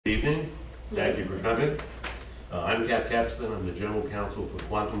Thank you for coming. I'm Cap Capstan. I'm the General Counsel for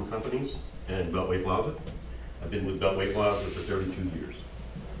Quantum Companies and Beltway Plaza. I've been with Beltway Plaza for 32 years.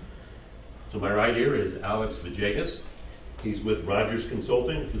 To my right here is Alex Villegas. He's with Rodgers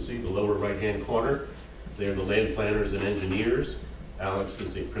Consulting. You can see the lower right-hand corner. They're the land planners and engineers. Alex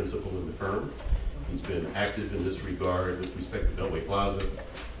is a principal in the firm. He's been active in this regard with respect to Beltway Plaza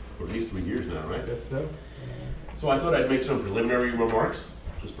for at least 3 years now, right? Yes, sir. So I thought I'd make some preliminary remarks,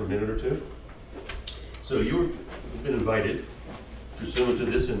 just for a minute or two. So you've been invited, pursuant to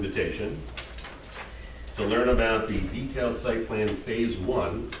this invitation, to learn about the detailed site plan phase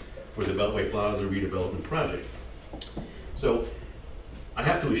 1 for the Beltway Plaza redevelopment project. So I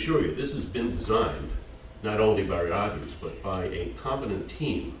have to assure you, this has been designed not only by Rodgers, but by a competent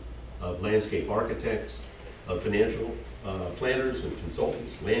team of landscape architects, of financial planners and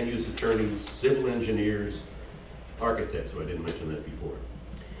consultants, land use attorneys, civil engineers, architects, so I didn't mention that before.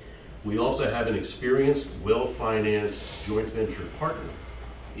 We also have an experienced, well-financed joint venture partner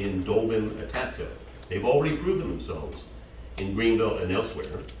in Dolben Atapco. They've already proven themselves in Greenbelt and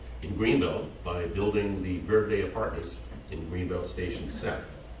elsewhere. In Greenbelt, by building the Verde Apartments in Greenbelt Station South.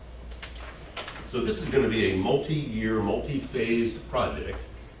 So this is going to be a multi-year, multi-phased project.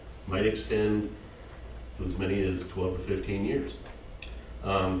 Might extend to as many as 12 to 15 years.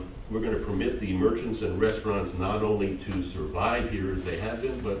 We're going to permit the merchants and restaurants not only to survive here as they have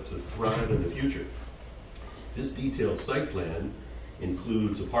been, but to thrive in the future. This detailed site plan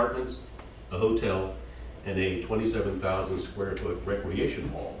includes apartments, a hotel, and a 27,000 square foot recreation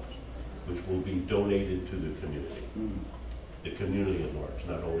hall, which will be donated to the community. The community at large,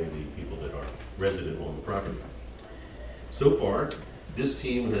 not only the people that are resident on the property. So far, this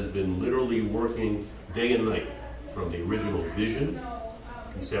team has been literally working day and night from the original vision,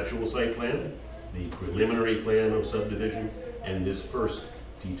 conceptual site plan, the preliminary plan of subdivision, and this first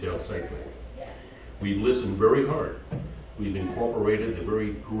detailed site plan. We've listened very hard. We've incorporated the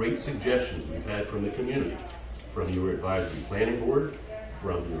very great suggestions we've had from the community, from your advisory planning board,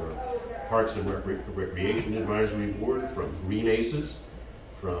 from your Parks and Recreation Advisory Board, from Green Aces,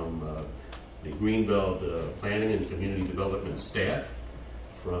 from the Greenbelt Planning and Community Development staff,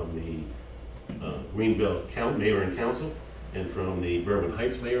 from the Greenbelt Mayor and Council, and from the Berwyn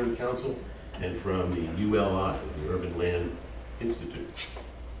Heights Mayor and Council, and from the ULI, the Urban Land Institute.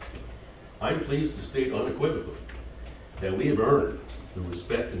 I'm pleased to state unequivocally that we have earned the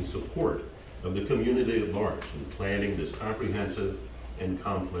respect and support of the community at large in planning this comprehensive and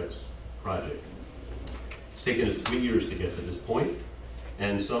complex project. It's taken us 3 years to get to this point,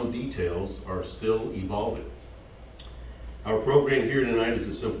 and some details are still evolving. Our program here tonight is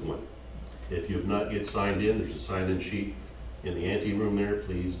a simple one. If you have not yet signed in, there's a sign-in sheet in the ante room there,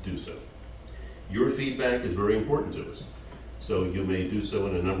 please do so. Your feedback is very important to us, so you may do so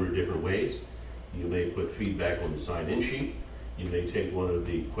in a number of different ways. You may put feedback on the sign-in sheet. You may take one of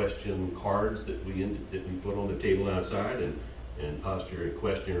the question cards that we put on the table outside and posture a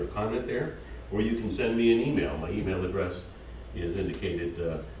question or a comment there, or you can send me an email. My email address is indicated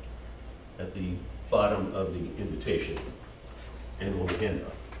at the bottom of the invitation and on the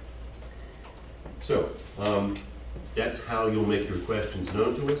handout. So that's how you'll make your questions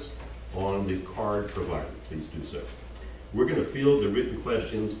known to us on the card provided. Please do so. We're going to field the written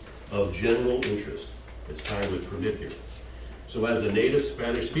questions of general interest as time would permit here. So as a native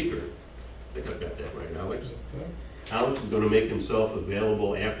Spanish speaker, I think I've got that right, Alex. Yes, sir. Alex is going to make himself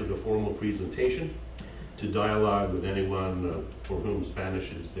available after the formal presentation to dialogue with anyone for whom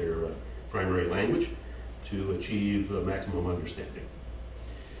Spanish is their primary language to achieve maximum understanding.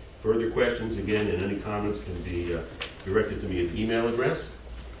 Further questions, again, and any comments can be directed to me at the email address.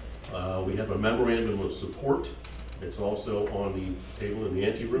 We have a memorandum of support that's also on the table in the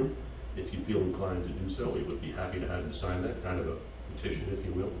ante room. If you feel inclined to do so, we would be happy to have you sign that, kind of a petition, if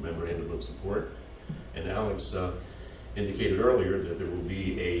you will, memorandum of support. And Alex indicated earlier that there will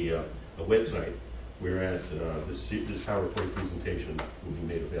be a website where this PowerPoint presentation will be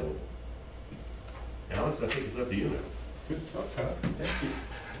made available. Alex, I think it's up to you now. Good job, Cap. Thank you.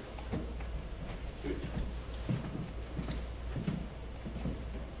 Good.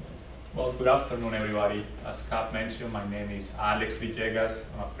 Well, good afternoon, everybody. As Cap mentioned, my name is Alex Villegas.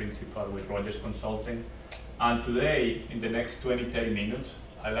 I'm a principal with Rodgers Consulting. And today, in the next 20-30 minutes,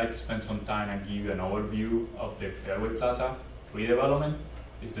 I'd like to spend some time and give you an overview of the Beltway Plaza redevelopment.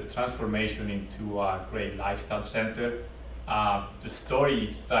 It's the transformation into a great lifestyle center. The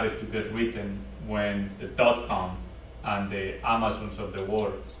story started to get written when the .com and the Amazons of the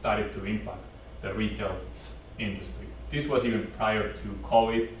world started to impact the retail industry. This was even prior to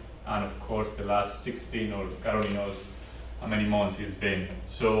COVID, and of course the last 16, or Carolyn knows, how many months it's been.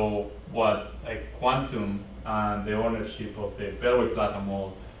 So what Quantum and the ownership of the Beltway Plaza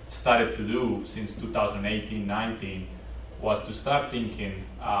Mall started to do since 2018-19 was to start thinking,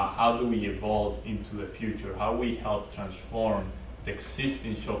 how do we evolve into the future? How we help transform the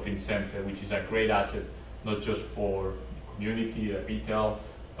existing shopping center, which is a great asset, not just for the community, the retail,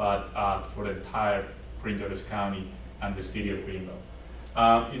 but for the entire Prince George's County and the city of Greenbelt.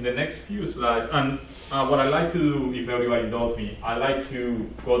 In the next few slides, and what I like to do, if everybody knows me, I like to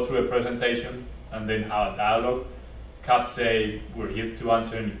go through a presentation and then have a dialogue. Can't say we're here to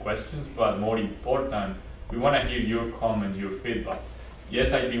answer any questions, but more important, we want to hear your comments, your feedback.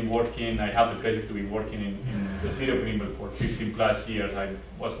 Yes, I have the pleasure to be working in the city of Greenbelt for 15 plus years. I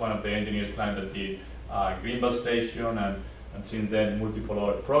was one of the engineers planning the Greenbelt station and since then multiple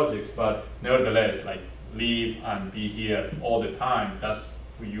other projects, but nevertheless, live and be here all the time. That's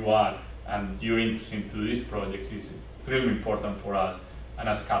who you are, and your interest into these projects is extremely important for us. And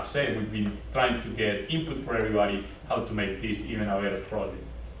as Cap said, we've been trying to get input for everybody how to make this even a better project.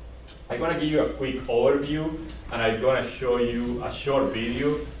 I'm going to give you a quick overview, and I'm going to show you a short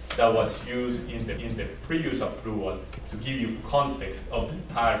video that was used in the previous approval to give you context of the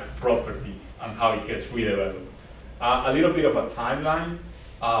entire property and how it gets redeveloped. A little bit of a timeline.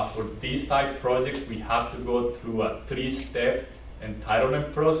 For these type projects, we have to go through a 3-step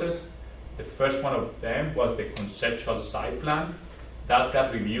entitlement process. The first one of them was the conceptual site plan. That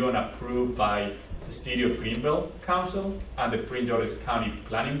got reviewed and approved by the City of Greenbelt Council and the Prince George's County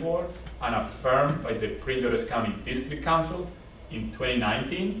Planning Board, and affirmed by the Prince George's County District Council in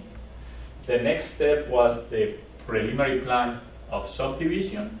 2019. The next step was the preliminary plan of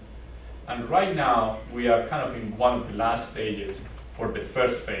subdivision. And right now, we are kind of in one of the last stages for the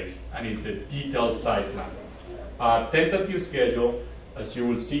first phase, and it's the detailed site plan. Tentative schedule, as you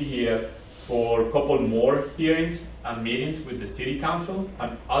will see here, for a couple more hearings and meetings with the City Council,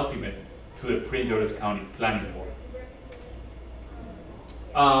 and ultimate to the Prince George's County Planning Board.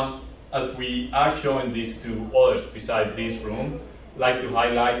 As we are showing this to others beside this room, I'd like to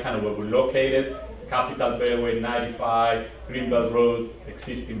highlight kind of where we're located: Capital Beltway 95, Greenbelt Road,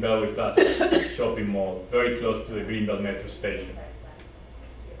 existing Beltway Plaza shopping mall, very close to the Greenbelt Metro Station.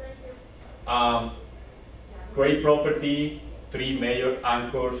 Great property, 3 major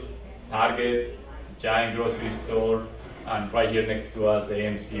anchors: Target, giant grocery store, and right here next to us, the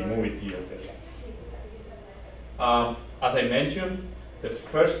AMC movie theater. As I mentioned, the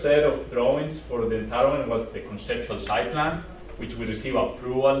first set of drawings for the entitlement was the conceptual site plan, which we received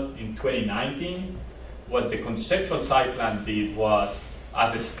approval in 2019. What the conceptual site plan did was,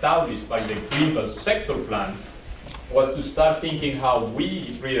 as established by the Greenbelt sector plan, was to start thinking how we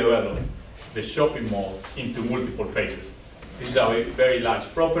redevelop the shopping mall into multiple phases. This is a very large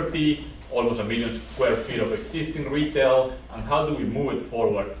property, almost 1 million square feet of existing retail, and how do we move it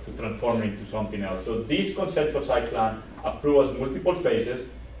forward to transform it into something else? So this conceptual site plan approves multiple phases,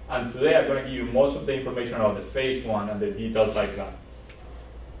 and today I'm going to give you most of the information about the phase 1 and the detailed site plan.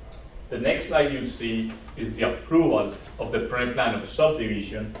 The next slide you'll see is the approval of the preliminary plan of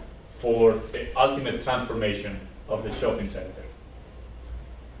subdivision for the ultimate transformation of the shopping center.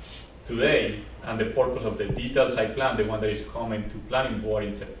 Today, and the purpose of the detailed site plan, the one that is coming to planning board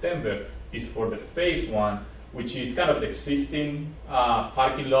in September, is for the phase 1, which is kind of the existing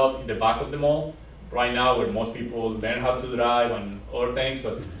parking lot in the back of the mall. Right now, where most people learn how to drive and other things,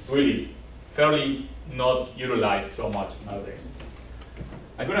 but really fairly not utilized so much nowadays.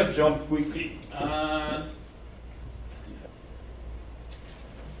 I'm going to jump quickly.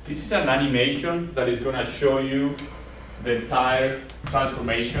 This is an animation that is going to show you the entire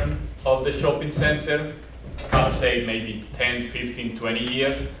transformation of the shopping center. I would say maybe 10, 15, 20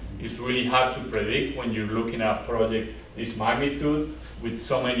 years. It's really hard to predict when you're looking at a project this magnitude with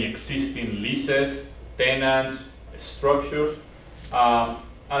so many existing leases, tenants, structures.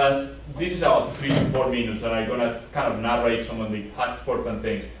 This is about 3 to 4 minutes, and I'm going to kind of narrate some of the important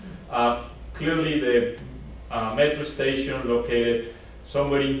things. Clearly, the metro station located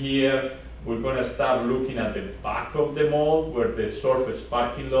somewhere in here. We're going to start looking at the back of the mall where the surface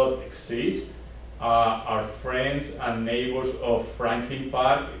parking lot exists. Our friends and neighbors of Franklin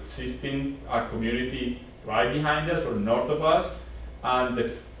Park, existing community right behind us or north of us. And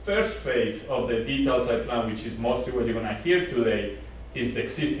the first phase of the detailed site plan, which is mostly what you're going to hear today, is the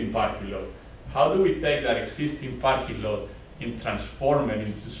existing parking lot. How do we take that existing parking lot and transform it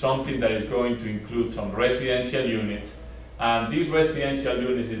into something that is going to include some residential units? And these residential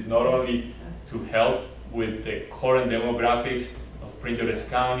units is not only to help with the current demographics of Prince George's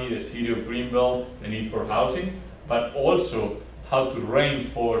County, the city of Greenbelt, the need for housing, but also how to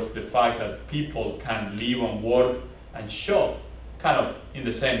reinforce the fact that people can live and work and shop kind of in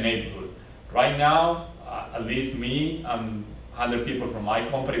the same neighborhood. Right now, at least me and 100 people from my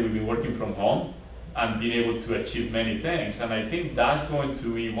company will be working from home and being able to achieve many things. And I think that's going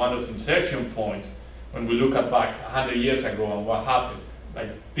to be one of the insertion points when we look at back 100 years ago and what happened. Like,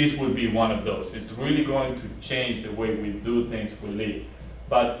 this will be one of those. It's really going to change the way we do things, we live.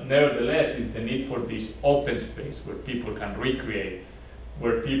 But nevertheless, it's the need for this open space where people can recreate,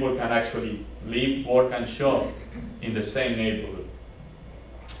 where people can actually live, work, and shop in the same neighborhood.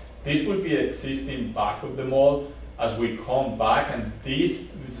 This will be existing back of the mall as we come back, and this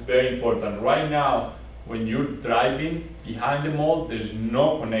is very important. Right now, when you're driving behind the mall, there's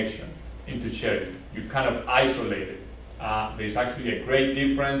no connection into Cherry. You're kind of isolated. There's actually a great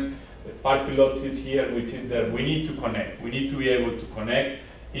difference. The parking lot sits here, we sit there. We need to connect. We need to be able to connect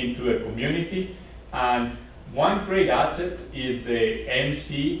into a community. And one great asset is the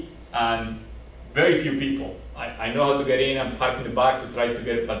MC and very few people. I know how to get in and park in the back to try to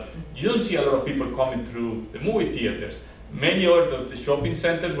get it, but you don't see a lot of people coming through the movie theaters. Many of the shopping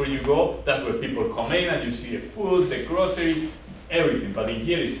centers where you go, that's where people come in and you see the food, the grocery, everything. But in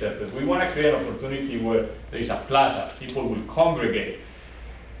here is separate. We want to create an opportunity where there is a plaza, people will congregate.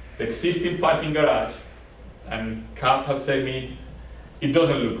 The existing parking garage, and Cap have said me, it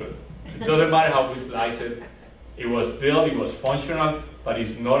doesn't look good. It doesn't matter how we slice it. It was built, it was functional, but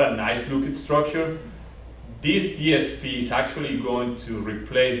it's not a nice looking structure. This DSP is actually going to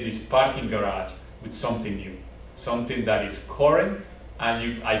replace this parking garage with something new, something that is current,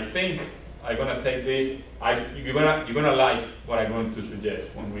 and I think I'm gonna take this. You're gonna like what I'm going to suggest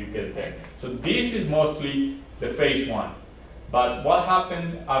when we get there. So this is mostly the phase one. But what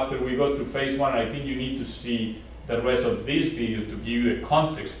happened after we go to phase one? I think you need to see the rest of this video to give you a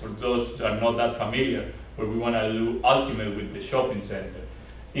context for those that are not that familiar. What we want to do ultimately with the shopping center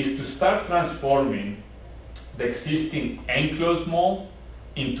is to start transforming the existing enclosed mall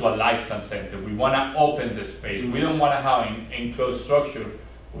into a lifestyle center. We want to open the space. We don't want to have an enclosed structure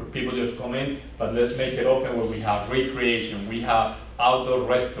where people just come in, but let's make it open where we have recreation, we have outdoor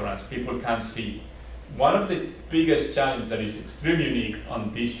restaurants, people can see. One of the biggest challenges that is extremely unique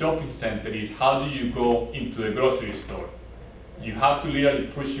on this shopping center is how do you go into a grocery store? You have to literally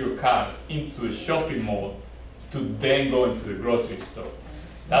push your car into a shopping mall to then go into the grocery store.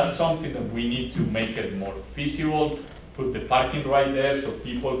 That's something that we need to make it more feasible, put the parking right there so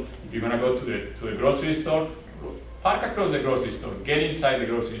people, if you're gonna go to a grocery store, park across the grocery store, get inside the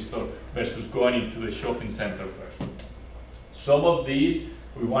grocery store versus going into the shopping center first. Some of these,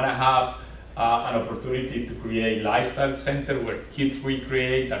 we wanna have an opportunity to create lifestyle center where kids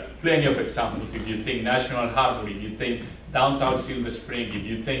recreate. There are plenty of examples. If you think National Harbor, if you think downtown Silver Spring, if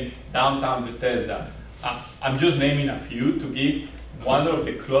you think downtown Bethesda, I'm just naming a few to give. One of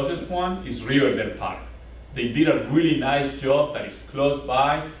the closest one is Riverdale Park. They did a really nice job that is close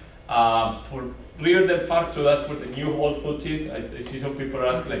by for Riverdale Park, so that's where the new Whole Foods is. I see some people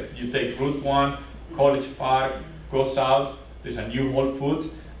ask, like, you take Route 1, College Park, go south, there's a new Whole Foods,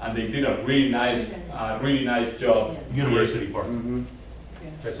 and they did a really nice job. University Park. Mm-hmm.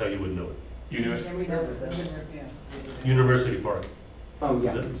 That's how you would know it. University. University Park. Oh,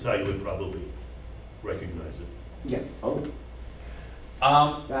 yeah. That's how you would probably recognize it. Yeah. Oh,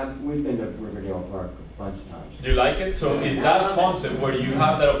 we've been to Riverdale Park a bunch of times. Do you like it? So is that concept where you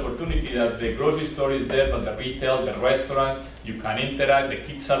have that opportunity that the grocery store is there, but the retail, the restaurants, you can interact, the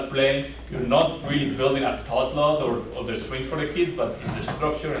kids are playing. You're not really building a tot lot or the swings for the kids, but it's the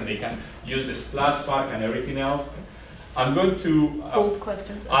structure and they can use the splash park and everything else. I'm going to hold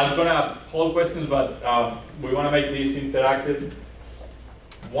questions. I'm going to hold questions, but we want to make this interactive.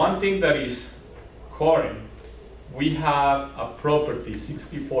 One thing that is current, we have a property,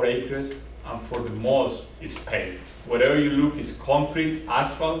 64 acres, and for the most is paved. Wherever you look is concrete,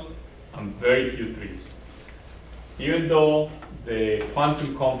 asphalt, and very few trees. Even though the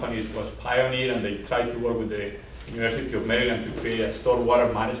Quantum Companies was pioneered and they tried to work with the University of Maryland to create a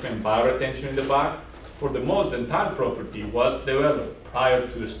stormwater management and bioretention in the back, for the most, the entire property was developed prior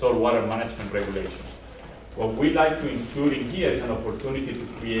to the stormwater management regulations. What we like to include in here is an opportunity to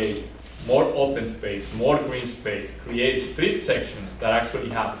create more open space, more green space, create street sections that actually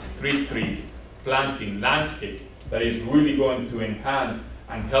have street trees, planting, landscape, that is really going to enhance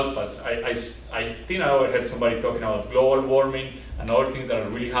and help us. I think I overheard somebody talking about global warming and other things that are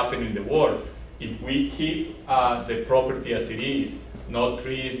really happening in the world. If we keep the property as it is, no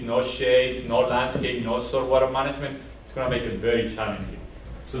trees, no shades, no landscape, no stormwater management, it's going to make it very challenging.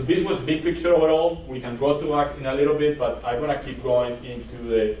 So this was big picture overall. We can go to back in a little bit, but I'm going to keep going into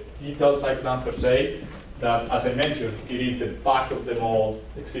the detailed site plan per se, that, as I mentioned, it is the back of the mall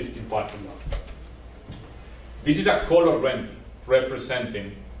existing parking lot. This is a color render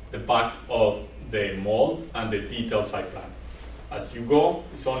representing the back of the mall and the detailed site plan. As you go,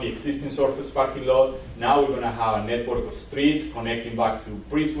 it's only existing surface parking lot. Now we're going to have a network of streets connecting back to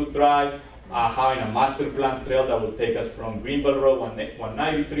Priestwood Drive, having a master plan trail that will take us from Greenbelt Road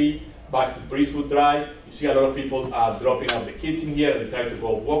 193 back to Priestwood Drive. You see a lot of people dropping off the kids in here. They try to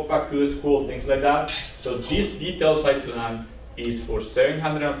go walk back to the school, things like that. So this detailed site plan is for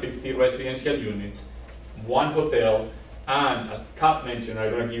 750 residential units, 1 hotel, and as Cap mentioned,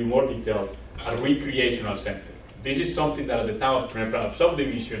 I'm going to give you more details, a recreational center. This is something that at the time of plan of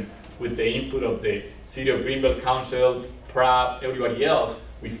subdivision, with the input of the City of Greenbelt Council, PRAP, everybody else,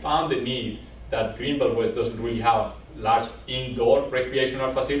 we found the need that Greenbelt West doesn't really have a large indoor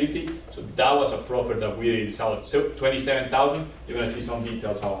recreational facility. So that was a profit that we did. It's about 27,000. You're going to see some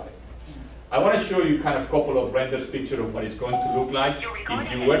details about it. I want to show you kind of a couple of renders picture of what it's going to look like.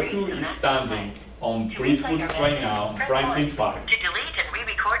 If you were to be standing on Priestwood right now, Franklin Park. To delete and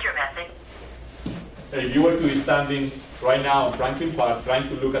re-record your message. If you were to be standing right now in Franklin Park trying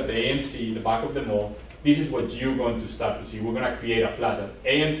to look at the AMC, the back of the mall, this is what you're going to start to see. We're going to create a plaza.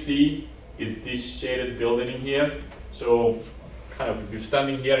 AMC is this shaded building in here. So kind of you're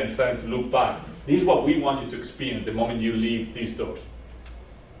standing here and starting to look back. This is what we want you to experience the moment you leave these doors.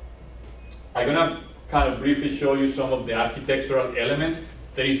 I'm going to kind of briefly show you some of the architectural elements.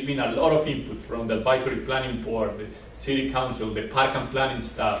 There has been a lot of input from the advisory planning board, the city council, the park and planning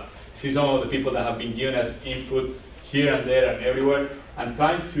staff. See some of the people that have been giving us input here and there and everywhere, and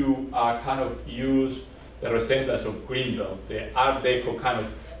trying to kind of use the resemblance of Greenbelt, the Art Deco kind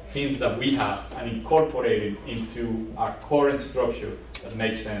of things that we have, and incorporate it into our current structure that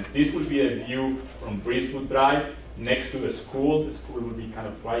makes sense. This would be a view from Priestwood Drive next to the school. The school would be kind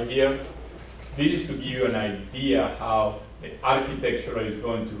of right here. This is to give you an idea how the architecture is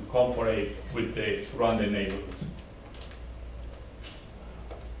going to incorporate with the surrounding neighborhoods.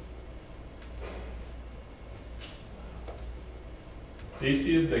 This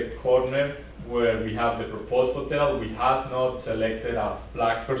is the corner where we have the proposed hotel. We have not selected a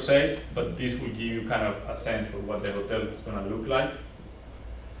flag per se, but this will give you kind of a sense for what the hotel is going to look like.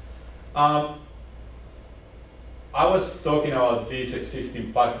 I was talking about this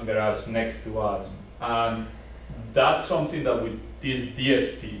existing parking garage next to us, and that's something that with this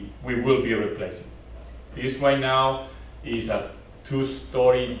DSP we will be replacing. This right now is a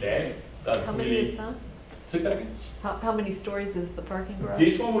 2-story deck that How many is that? Say that again? How many stories is the parking garage?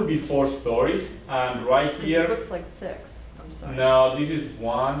 This one will be 4 stories, and right 'Cause here. It looks like 6, I'm sorry. No, this is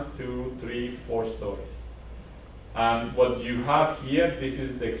 1, 2, 3, 4 stories. And what you have here, this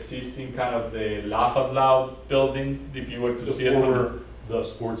is the existing kind of the Laugh Out Loud building, if you were to The see it former, from the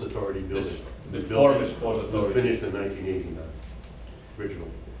Sports Authority building. the building former Sports was Authority. finished in 1989, original.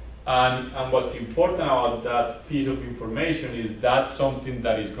 And what's important about that piece of information is that's something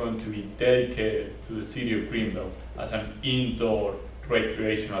that is going to be dedicated to the city of Greenbelt as an indoor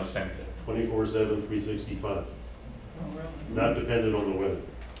recreational center. 24/7, 365. Not dependent on the weather.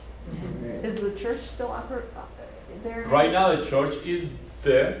 Is the church still there? Right now the church is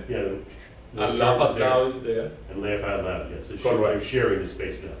there, Yeah. the and church Laugh is Out there, Loud is there. And Laugh Out Loud, yes. It's Correct. they're sharing the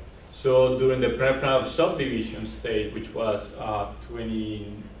space now. So during the plan of subdivision stage, which was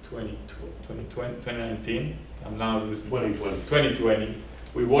 2019, I'm now losing 2020,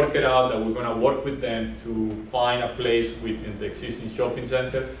 we worked it out that we're going to work with them to find a place within the existing shopping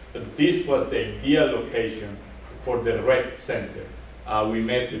center. But this was the ideal location for the rec center. We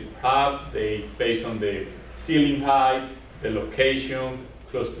met with PRAP, based on the ceiling height, the location,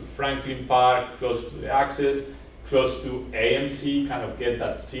 close to Franklin Park, close to the access, close to AMC, kind of get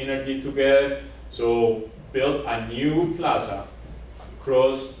that synergy together. So build a new plaza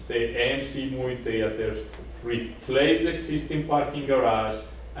across the AMC movie theater, replace the existing parking garage,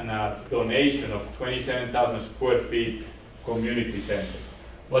 and a donation of 27,000 square feet community center.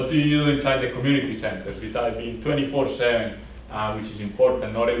 What do you do inside the community center? Besides being 24/7, which is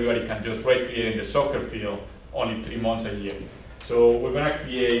important, not everybody can just recreate in the soccer field only 3 months a year. So we're going to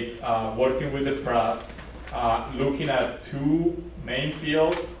create, working with the PRAP, looking at 2 main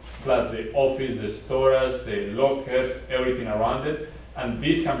fields, plus the office, the storage, the lockers, everything around it. And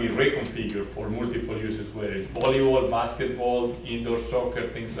this can be reconfigured for multiple uses, whether it's volleyball, basketball, indoor soccer,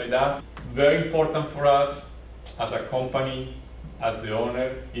 things like that. Very important for us as a company, as the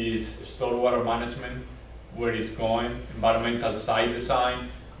owner, is stormwater management, where it's going, environmental site design,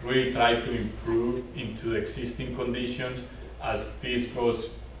 really try to improve into the existing conditions as this goes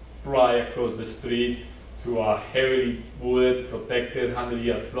right across the street to a heavily wooded, protected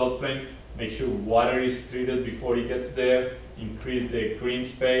 100-year floodplain. Make sure water is treated before it gets there, increase the green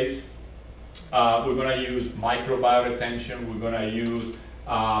space. We're gonna use microbiome retention. We're gonna use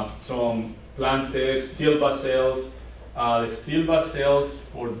some planters, silva cells. The silva cells,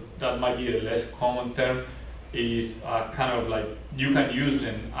 for that might be the less common term, is kind of like you can use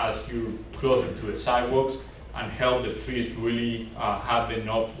them as you're closer to the sidewalks and help the trees really have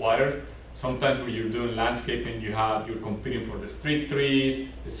enough water. Sometimes when you're doing landscaping, you're competing for the street trees,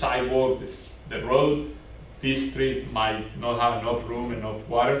 the sidewalk, the road. These trees might not have enough room, enough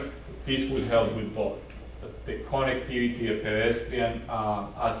water. This will help with both. But the connectivity, the pedestrian,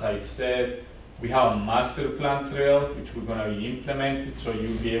 as I said, we have a master plan trail, which we're gonna be implemented, so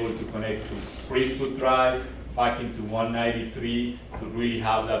you'll be able to connect to Priestwood Drive, back into 193 to really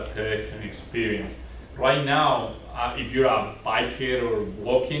have that pedestrian experience. Right now, if you're a biker or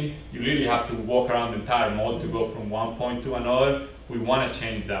walking, you really have to walk around the entire mall to go from one point to another. We want to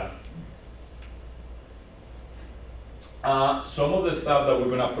change that. Some of the stuff that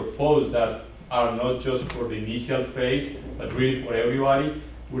we're going to propose that are not just for the initial phase, but really for everybody.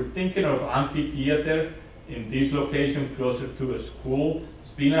 We're thinking of amphitheater in this location closer to a school.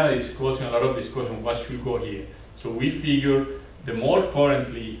 It's been a lot of discussion, what should go here. So we figure the mall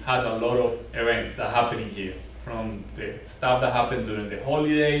currently has a lot of events that are happening here, from the stuff that happened during the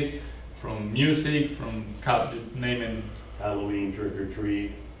holidays, from music, from naming Halloween, trick or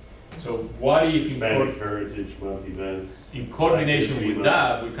treat, So what if Spanish Heritage Month events. in coordination with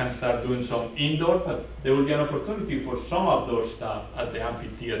that, we can start doing some indoor, but there will be an opportunity for some outdoor stuff at the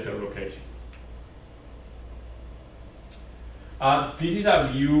amphitheater location. This is a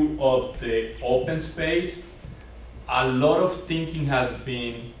view of the open space. A lot of thinking has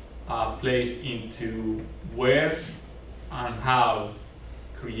been placed into where and how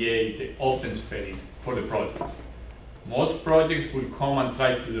create the open space for the project. Most projects will come and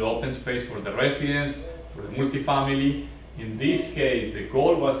try to do open space for the residents, for the multifamily. In this case, the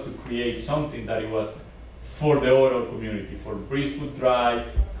goal was to create something that it was for the overall community, for Priestwood Drive,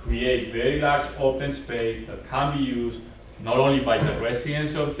 create very large open space that can be used not only by the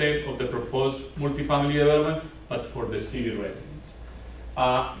residents of the proposed multifamily development, but for the city residents.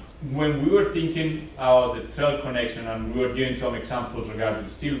 When we were thinking about the trail connection, and we were giving some examples regarding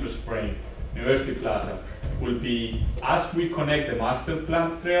Silver Spring, University Plaza, will be, as we connect the master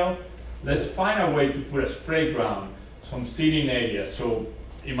plan trail, let's find a way to put a spray ground, some seating areas. So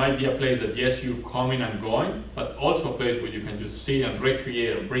it might be a place that, yes, you're coming and going, but also a place where you can just sit and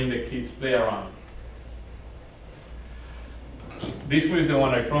recreate and bring the kids play around. This one is the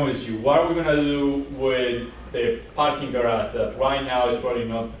one I promised you. What are we gonna do with the parking garage that right now is probably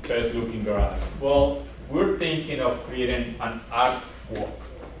not the best looking garage? Well, we're thinking of creating an art walk.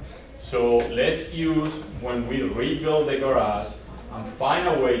 So let's use, when we rebuild the garage, and find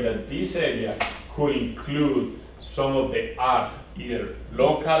a way that this area could include some of the art, either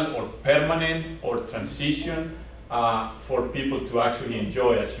local or permanent or transition, for people to actually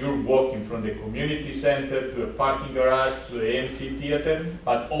enjoy as you're walking from the community center to the parking garage to the AMC theater,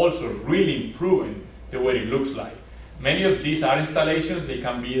 but also really improving the way it looks like. Many of these art installations, they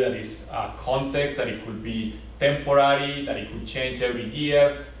can be that is context, that it could be temporary, that it could change every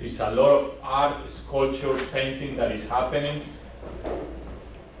year. There's a lot of art, sculpture, painting that is happening.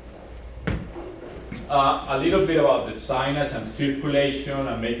 A little bit about the signage and circulation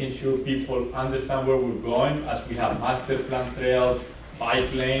and making sure people understand where we're going, as we have master plan trails,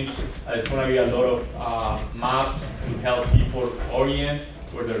 bike lanes. There's going to be a lot of maps to help people orient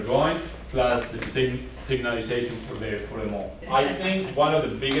where they're going, plus the signalization for the mall. I think one of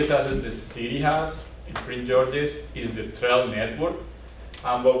the biggest assets the city has in Prince George's is the trail network.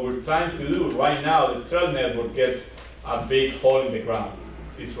 And what we're trying to do right now, the trail network gets a big hole in the ground.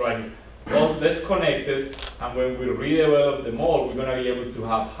 It's right here. Well, let's connect it, and when we redevelop the mall, we're going to be able to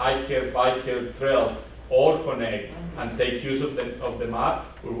have hiker, biker, trails all connect and take use of the map.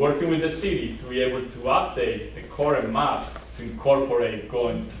 We're working with the city to be able to update the current map to incorporate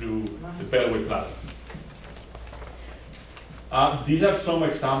going through the Beltway Plaza. These are some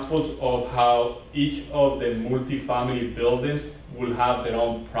examples of how each of the multifamily buildings will have their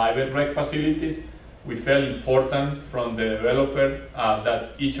own private rec facilities. We felt important from the developer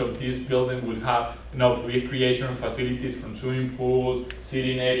that each of these buildings will have recreation facilities, from swimming pool,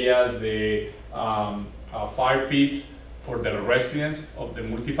 sitting areas, the fire pits for the residents of the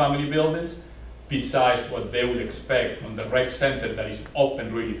multifamily buildings, besides what they will expect from the rec center that is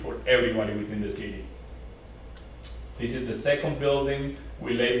open really for everybody within the city. This is the second building.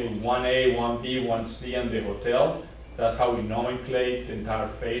 We labeled 1A, 1B, 1C, and the hotel. That's how we nomenclate the entire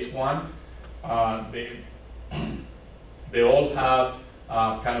phase one. They all have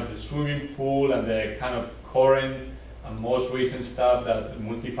kind of the swimming pool and the kind of current and most recent stuff that the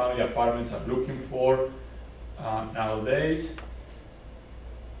multifamily apartments are looking for nowadays.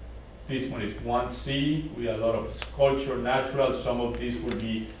 This one is 1C with a lot of sculpture, natural. Some of these will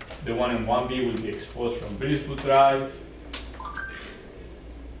be, the one in 1B will be exposed from British Drive.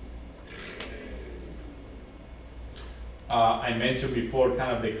 I mentioned before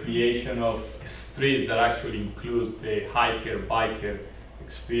kind of the creation of streets that actually includes the hiker, biker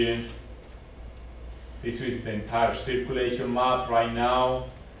experience. This is the entire circulation map right now.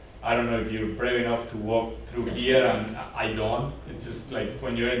 I don't know if you're brave enough to walk through here, and I don't. It's just like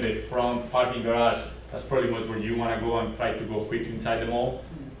when you're in the front parking garage, that's probably much where you want to go and try to go quick inside the mall,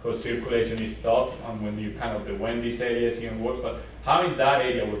 because circulation is tough, and when you kind of the Wendy's area is even worse. But having that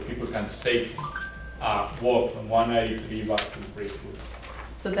area where people can safely walk from 193 back to Bridgewood.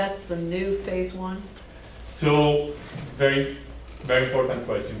 So that's the new phase 1? So very, very important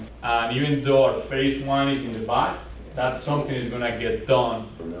question. And even though our phase 1 is in the back, that's something that's gonna get done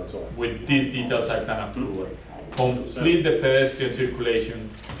with this detailed site plan approval. Complete the pedestrian circulation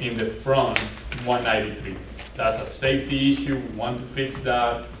in the front 193. That's a safety issue. We want to fix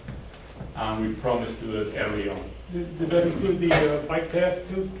that, and we promise to do it early on. Does that include the bike path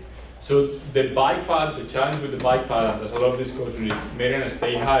too? So the bike path, the challenge with the bike path, and there's a lot of discussion, is Maryland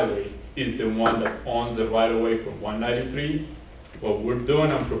State Highway is the one that owns the right of way from 193. What we're doing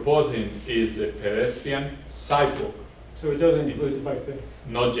and proposing is the pedestrian sidewalk. So it doesn't include the bike path?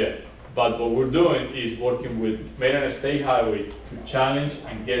 Not yet. But what we're doing is working with Maryland State Highway to challenge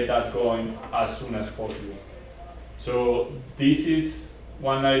and get that going as soon as possible. So this is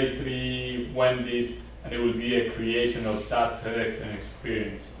 193 Wendy's, and it will be a creation of that pedestrian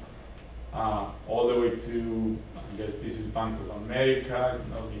experience. All the way to, I guess this is Bank of America, if I'm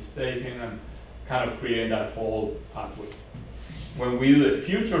not mistaken, and kind of creating that whole pathway. When we do the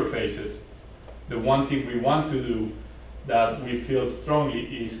future phases, the one thing we want to do that we feel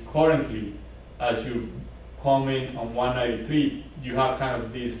strongly is currently, as you come in on 193, you have kind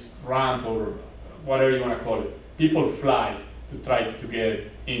of this ramp or whatever you want to call it. People fly to try to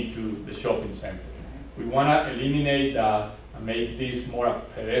get into the shopping center. We want to eliminate that and make this more a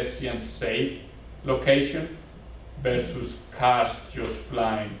pedestrian safe location versus cars just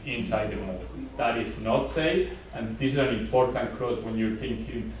flying inside the mall. That is not safe, and this is an important cross when you're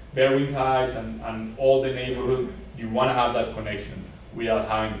thinking Berwyn Heights and all the neighborhood. You want to have that connection without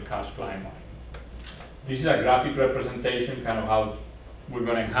having the cars flying by. This is a graphic representation, kind of how we're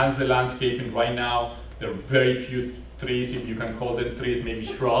going to enhance the landscaping. Right now, there are very few trees, if you can call them trees, maybe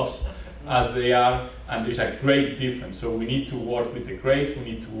shrubs, as they are, and there's a great difference. So we need to work with the grades, we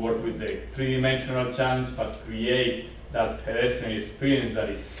need to work with the three-dimensional challenge, but create that pedestrian experience that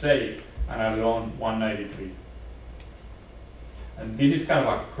is safe and along 193. And this is kind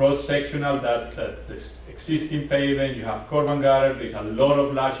of a cross-sectional that this existing pavement, you have curb and gutter, there's a lot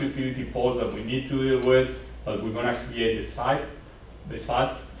of large utility poles that we need to deal with, but we're gonna create the side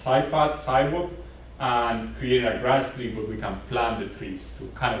path, sidewalk, and create a grass strip where we can plant the trees to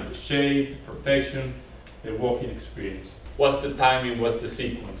kind of the shade, the protection, the walking experience. What's the timing, what's the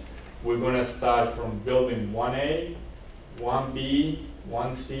sequence? We're gonna start from building 1A, 1B,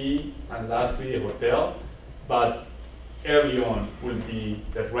 1C, and lastly a hotel, but early on will be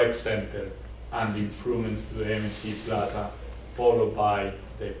the rec center and the improvements to the MSC Plaza, followed by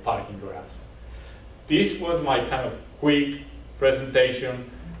the parking garage. This was my kind of quick presentation.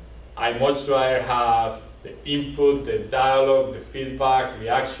 I much rather have the input, the dialogue, the feedback,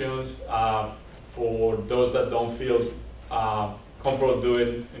 reactions. For those that don't feel comfortable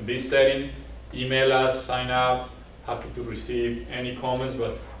doing in this setting, email us, sign up. Happy to receive any comments,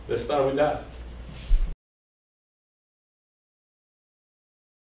 but let's start with that.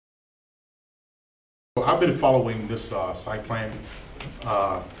 So I've been following this site plan.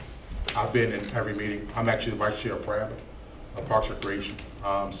 I've been in every meeting. I'm actually the vice chair of PRAB, Parks Recreation.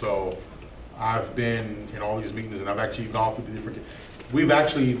 So I've been in all these meetings, and I've actually gone through the different. We've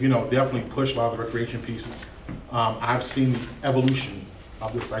actually, definitely pushed a lot of the recreation pieces. I've seen the evolution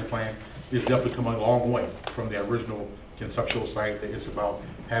of the site plan. It's definitely come a long way from the original conceptual site. It's about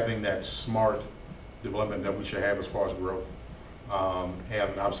having that smart development that we should have as far as growth.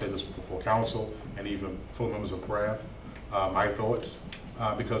 And I've said this before council and even full members of PRAB, my thoughts,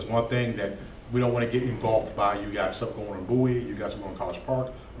 because one thing that we don't want to get engulfed by, you got stuff going on Bowie, you got stuff going on College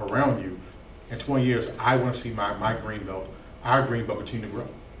Park around you. In 20 years, I want to see my Greenbelt, our Greenbelt continue to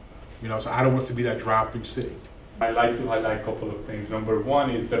grow. So I don't want to be that drive-through city. I'd like to highlight a couple of things. Number one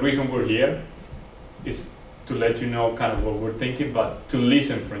is the reason we're here is to let you know kind of what we're thinking, but to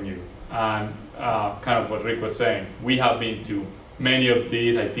listen from you. And kind of what Rick was saying, we have been to many of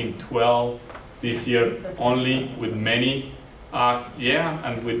these, I think 12 this year only with many,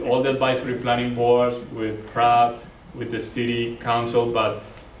 and with all the advisory planning boards, with PRAB, with the city council, but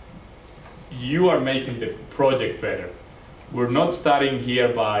you are making the project better. We're not starting here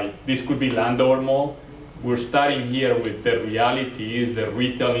by, this could be Landover Mall. We're starting here with the reality is the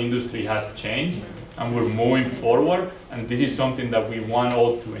retail industry has changed and we're moving forward. And this is something that we want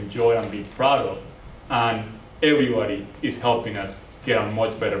all to enjoy and be proud of. And everybody is helping us get a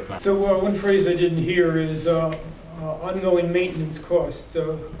much better plan. So one phrase I didn't hear is ongoing maintenance costs.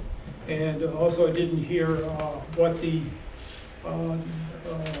 And also I didn't hear what the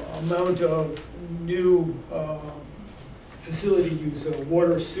amount of new facility use,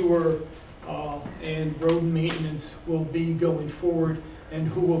 water, sewer, and road maintenance will be going forward, and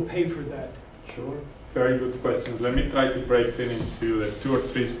who will pay for that? Sure. Very good questions. Let me try to break them into 2 or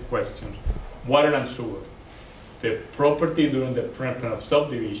 3 questions. Water and sewer. The property during the plan of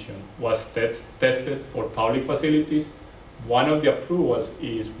subdivision was tested for public facilities. One of the approvals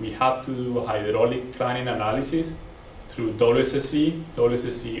is we have to do a hydraulic planning analysis through WSSC.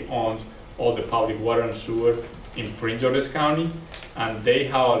 WSSC owns all the public water and sewer in Prince George's County, and they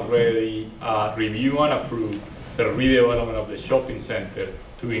have already reviewed and approved the redevelopment of the shopping center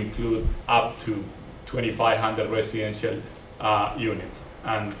to include up to 2,500 residential units.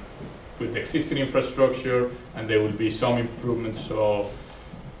 And with the existing infrastructure, and there will be some improvements, so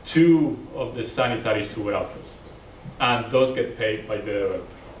 2 of the sanitary sewer outfalls. And those get paid by the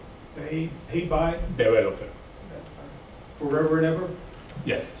developer. Paid by? Developer. Forever and ever?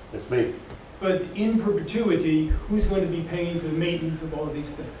 Yes. That's me. But in perpetuity, who's going to be paying for the maintenance of all of these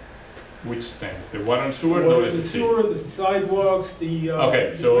things? Which things? The water and sewer? The sewer, the sidewalks, the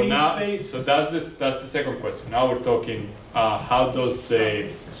okay, so green now, space. so that's the second question. Now we're talking how does the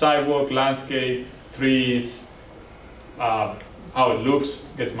sidewalk, landscape, trees, how it looks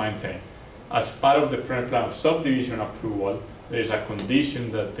gets maintained. As part of the plan of subdivision approval, there is a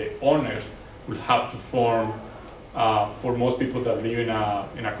condition that the owners will have to form, for most people that live in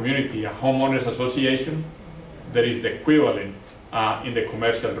a community, a homeowners association. That is the equivalent in the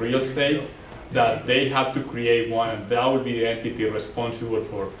commercial real estate, that they have to create one, and that will be the entity responsible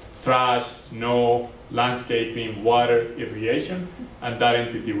for trash, snow, landscaping, water, irrigation, and that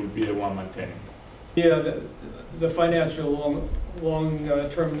entity will be the one maintaining. Yeah, the financial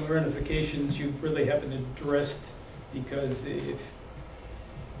long-term ramifications you really haven't addressed, because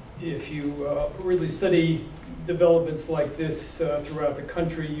if you really study developments like this throughout the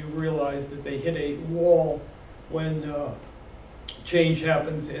country, you realize that they hit a wall when change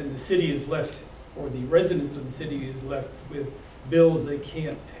happens and the city is left, or the residents of the city is left with bills they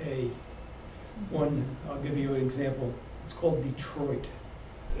can't pay. I'll give you an example. It's called Detroit.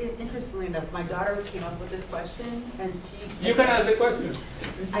 Interestingly enough, my daughter came up with this question, and she... You can ask the question.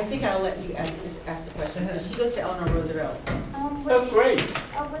 I think I'll let you ask the question. She goes to Eleanor Roosevelt. Oh, great.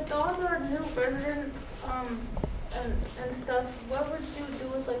 With all the new residents and stuff, what would you do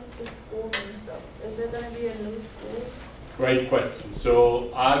with like the schools and stuff? Is there going to be a new school? Great question.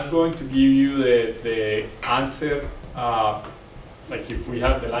 So I'm going to give you the answer, like if we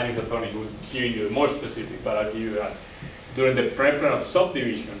have the line attorney who will give you more specific, but I'll give you that. During the plan of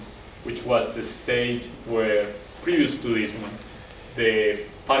subdivision, which was the stage where, previous to this one, the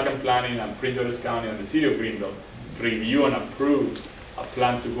Park and Planning and Prince George's County and the City of Greenbelt review and approve a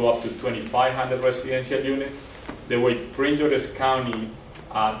plan to go up to 2,500 residential units. The way Prince George's County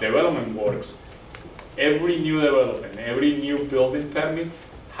development works, every new development, every new building permit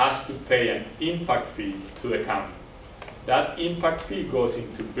has to pay an impact fee to the county. That impact fee goes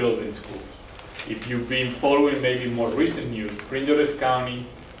into building schools. If you've been following maybe more recent news, Prince George's County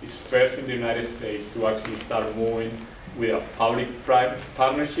is first in the United States to actually start moving with a public-private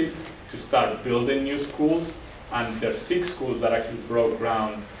partnership to start building new schools, and there are 6 schools that actually broke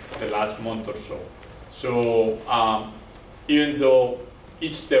ground the last month or so. So even though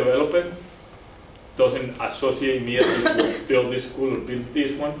each developer doesn't associate immediately to build this school or build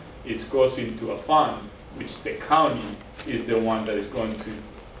this one, it goes into a fund, which the county is the one that is going to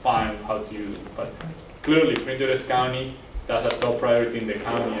find how to use it. But clearly, Prince George's County, that's a top priority in the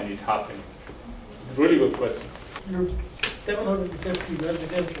county, and it's happening. Really good question. Your 750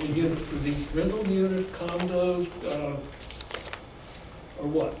 residential units, are these rental units, condos, or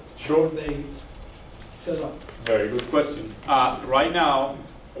what? Sure. How are they set up? Very good question. Right now,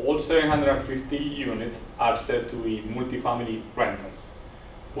 all 750 units are set to be multifamily rentals.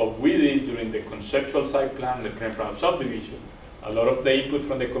 What we did during the conceptual site plan, the plan of subdivision, a lot of the input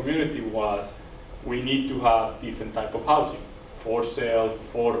from the community was we need to have different type of housing, for sale,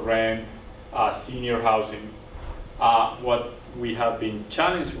 for rent, senior housing. What we have been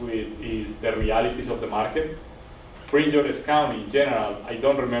challenged with is the realities of the market. Prince George's County in general, I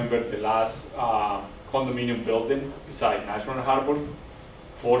don't remember the last condominium building beside National Harbor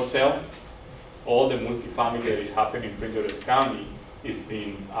for sale. All the multifamily that is happening in Prince George's County is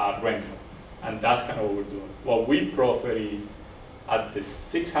being rented. And that's kind of what we're doing. What we proffer is at the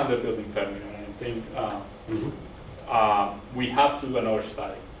 600 building terminal, and I think we have to do another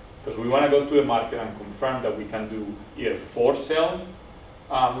study. Because we want to go to the market and confirm that we can do either for sale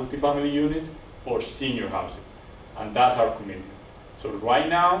multifamily units or senior housing. And that's our commitment. So right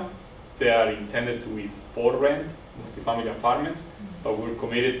now, they are intended to be for rent, multifamily apartments, but we're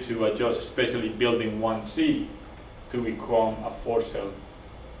committed to adjust, especially building 1C, to become a for sale.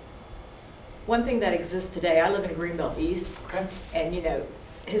 One thing that exists today, I live in Greenbelt East, Okay. and you know,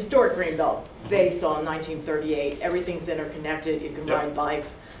 historic Greenbelt, based on 1938, everything's interconnected, you can Yep. ride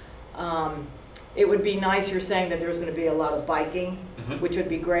bikes. It would be nice, you're saying that there's going to be a lot of biking, which would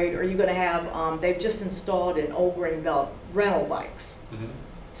be great. Are you going to have, they've just installed in Old Greenbelt rental bikes,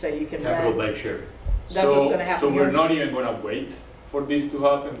 so you can Capital rent. bike share. That's what's going to happen So here. we're not even going to wait for this to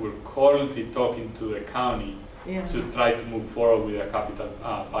happen. We're currently talking to the county Yeah. to try to move forward with a capital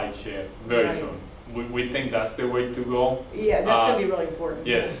bike share very Right. soon. We think that's the way to go. Yeah, that's going to be really important.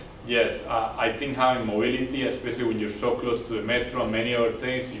 Yes, yes. I think having mobility, especially when you're so close to the metro and many other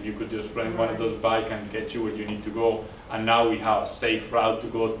things, if you could just rent one of those bikes and get you where you need to go, and now we have a safe route to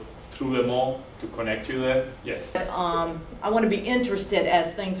go through the mall to connect you there, yes. But, I want to be interested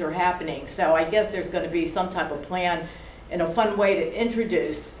as things are happening, so I guess there's going to be some type of plan and a fun way to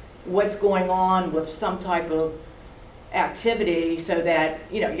introduce what's going on with some type of activity so that,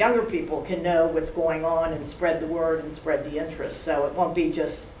 you know, younger people can know what's going on and spread the word and spread the interest. So it won't be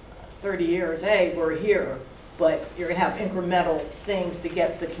just 30 years, hey, we're here, but you're going to have incremental things to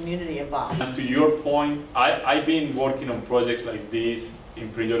get the community involved. And to your point, I've been working on projects like this in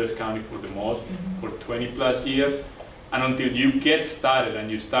Prince George's County for the most, for 20 plus years. And until you get started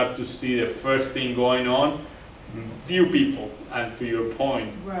and you start to see the first thing going on, few people, and to your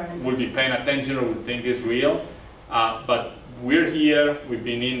point, will be paying attention or will think it's real. But we're here,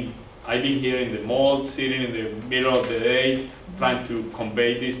 I've been here in the mall, sitting in the middle of the day, trying to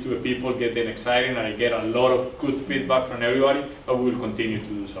convey this to the people, get them excited, and I get a lot of good feedback from everybody, but we will continue to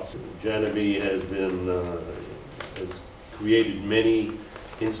do so. Janabi has created many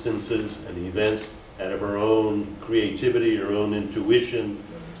instances and events out of her own creativity, her own intuition,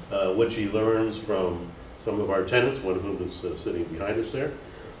 what she learns from some of our tenants, one of whom is sitting behind us there.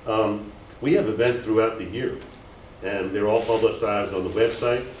 We have events throughout the year, and they're all publicized on the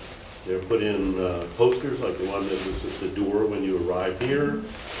website. They're put in posters like the one that was at the door when you arrived here.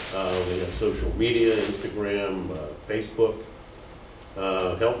 We have social media, Instagram, Facebook.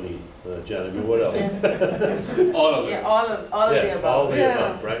 Help me, Janet, what else? All of it. Yeah, all of the above. All the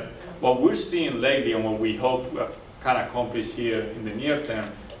above, right? What we're seeing lately and what we hope can accomplish here in the near term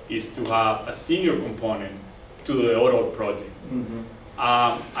is to have a senior component to the overall project.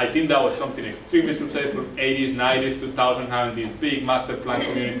 I think that was something extremely successful, 80s, 90s, 2000, having these big master plan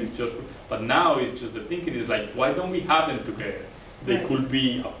communities but now it's just the thinking is like, why don't we have them together? They could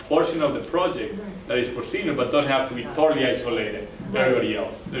be a portion of the project that is for senior, but doesn't have to be totally isolated from everybody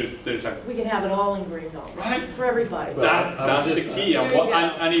else. We can have it all in Greenbelt, for everybody. That's the key.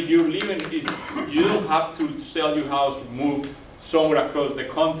 And if you're living, you don't have to sell your house, move somewhere across the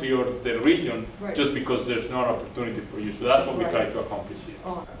country or the region just because there's no opportunity for you. So that's what we try to accomplish here.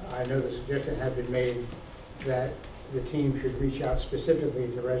 I know the suggestion had been made that the team should reach out specifically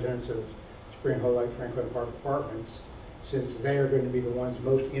to residents of Spring Hill Lake Franklin Park Apartments, since they are going to be the ones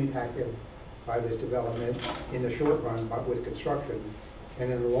most impacted by this development in the short run with construction,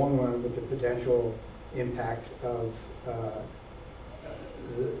 and in the long run with the potential impact of the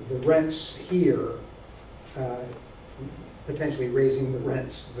rents here, potentially raising the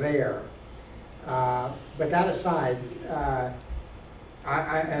rents there. But that aside,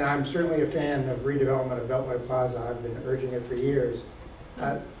 and I'm certainly a fan of redevelopment of Beltway Plaza. I've been urging it for years.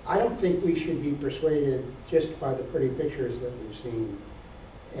 I don't think we should be persuaded just by the pretty pictures that we've seen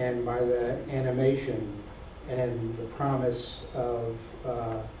and by the animation and the promise of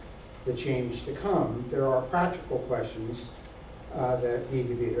the change to come. There are practical questions that need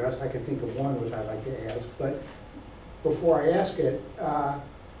to be addressed. I can think of one which I'd like to ask, but before I ask it,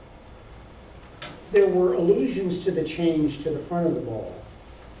 there were allusions to the change to the front of the mall,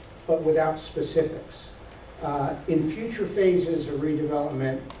 but without specifics. In future phases of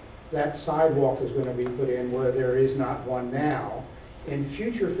redevelopment, that sidewalk is going to be put in where there is not one now. In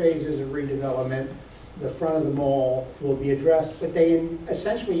future phases of redevelopment, the front of the mall will be addressed, but they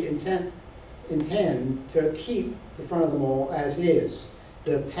essentially intend intend to keep the front of the mall as is.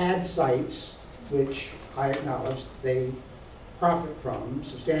 The pad sites, which I acknowledge they profit from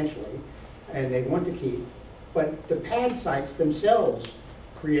substantially, and they want to keep, but the pad sites themselves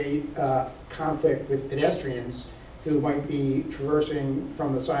create conflict with pedestrians who might be traversing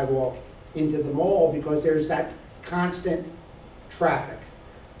from the sidewalk into the mall because there's that constant traffic.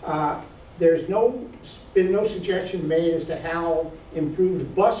 There's been no suggestion made as to how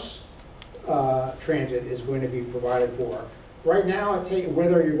improved bus transit is going to be provided for. Right now,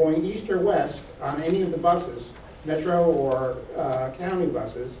 whether you're going east or west on any of the buses, metro or county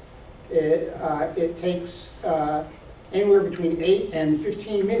buses, it takes anywhere between 8 and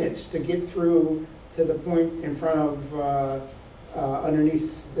 15 minutes to get through to the point in front of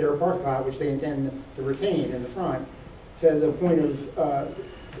underneath their parking lot, which they intend to retain in the front, to the point of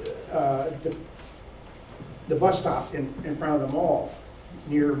the bus stop in front of the mall,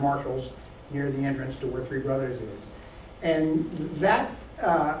 near Marshall's, near the entrance to where Three Brothers is. And that,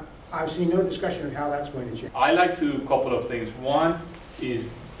 I've seen no discussion of how that's going to change. I like to do a couple of things. One is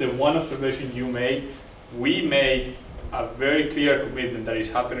the one observation you made. We made a very clear commitment that is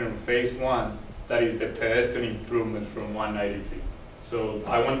happening on phase 1, that is the pedestrian improvement from 193. So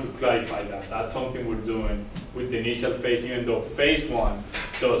I want to clarify that. That's something we're doing with the initial phase, even though phase 1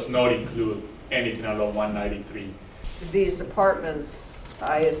 does not include anything along 193. These apartments,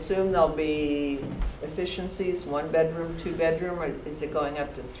 I assume there'll be efficiencies, 1 bedroom, 2 bedroom, or is it going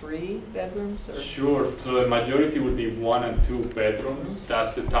up to 3 bedrooms? Or? Sure, so the majority would be 1 and 2 bedrooms.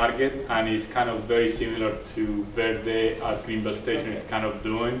 That's the target, and it's kind of very similar to Verde at Greenbelt Station is kind of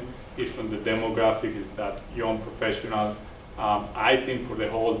doing. It's from the demographic is that young professional. I think for the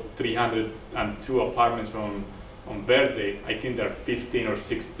whole 302 apartments on Verde, I think there are 15 or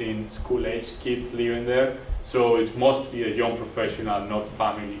 16 school-age kids living there. So it's mostly a young professional, not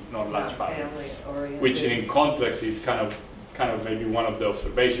family, not large family. Which in context is kind of maybe one of the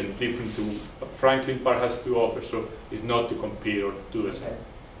observations, different to what Franklin Park has to offer. So it's not to compete or do the same.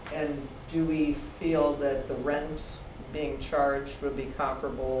 And do we feel that the rent being charged would be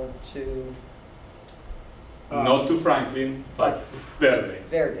comparable to? Not to Franklin, but Verde.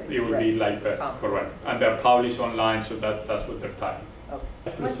 Verde. It would be like that, correct. And they're published online, so that's what they're tying.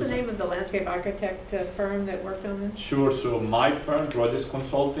 Okay. What's the name of the landscape architect firm that worked on this? Sure, so my firm, Rodgers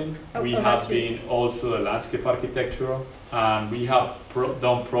Consulting, we have been also a landscape architectural, and we have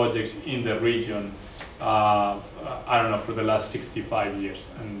done projects in the region, I don't know, for the last 65 years,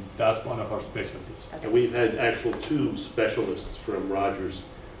 and that's one of our specialties. Okay. And we've had actual 2 specialists from Rodgers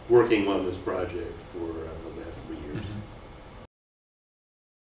working on this project for the last 3 years. Mm-hmm.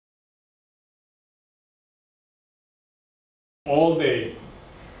 All the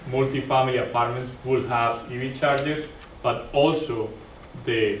multifamily apartments will have EV chargers, but also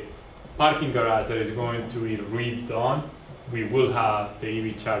the parking garage that is going to be redone, we will have the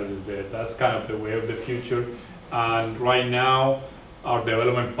EV chargers there. That's kind of the way of the future. And right now, our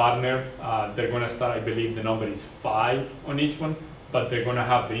development partner, they're going to start, I believe the number is 5 on each one, but they're going to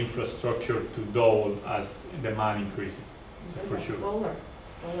have the infrastructure to double as demand increases, so for sure.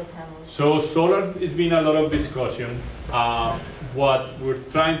 Solar panels. So solar has been a lot of discussion. What we're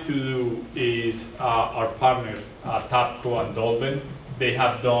trying to do is our partners, Tapco and Dolben, they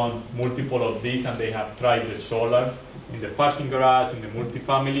have done multiple of these and they have tried the solar in the parking garage, in the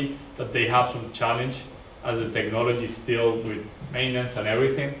multifamily, but they have some challenge as the technology is still with maintenance and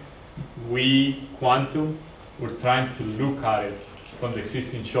everything. We, Quantum, we're trying to look at it from the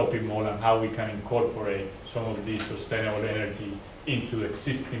existing shopping mall and how we can incorporate some of these sustainable energy into the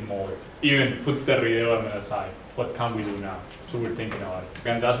existing mall, even put the redevelopment aside. What can we do now? So we're thinking about it.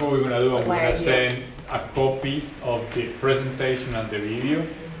 And that's what we're going to do. And we're going to send a copy of the presentation and the video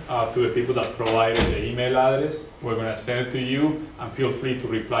to the people that provided the email address. We're going to send it to you, and feel free to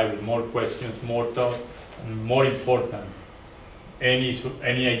reply with more questions, more thoughts, and more important, any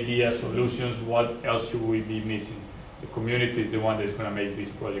ideas, solutions, what else should we be missing? The community is the one that's going to make this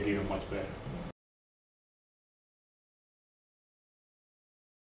project even much better.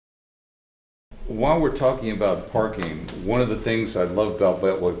 While we're talking about parking, one of the things I love about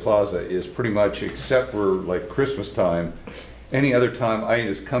Beltway Plaza is pretty much, except for like Christmas time, any other time I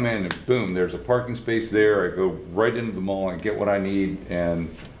just come in and boom, there's a parking space there. I go right into the mall and get what I need,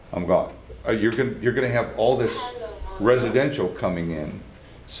 and I'm gone. You're gonna have all this residential coming in,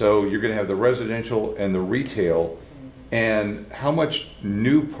 so you're gonna have the residential and the retail. And how much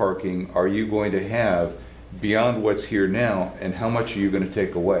new parking are you going to have beyond what's here now, and how much are you going to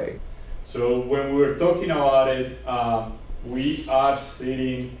take away? So when we were talking about it, we are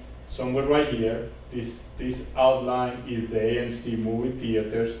sitting somewhere right here. This outline is the AMC movie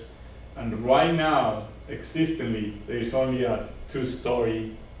theaters. And right now, existingly, there is only a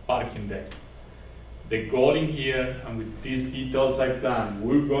 2-story parking deck. The goal in here, and with these details I plan,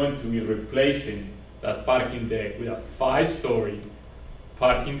 we're going to be replacing that parking deck with a 5-story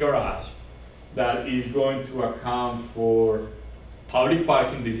parking garage that is going to account for public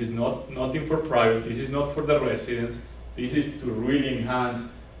parking. This is nothing for private, this is not for the residents. This is to really enhance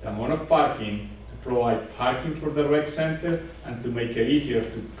the amount of parking, to provide parking for the rec center, and to make it easier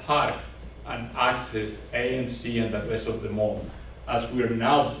to park and access AMC and the rest of the mall. As we're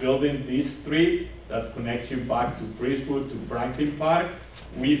now building this street that connects you back to Bridgewood, to Franklin Park,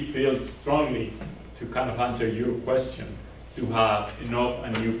 we feel strongly, to kind of answer your question, to have enough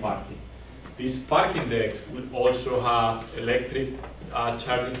and new parking. These parking decks will also have electric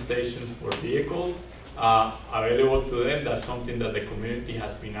charging stations for vehicles available to them. That's something that the community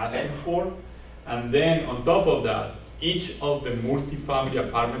has been asking for. And then on top of that, each of the multifamily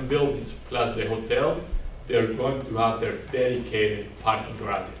apartment buildings plus the hotel, they're going to have their dedicated parking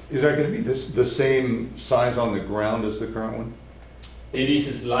garages. Is that going to be the same size on the ground as the current one? It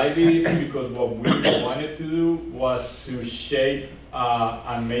is slightly different because what we wanted to do was to shape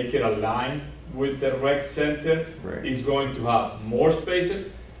and make it aligned with the rec center. Right. It's going to have more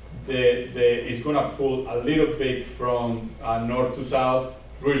spaces. It's going to pull a little bit from north to south,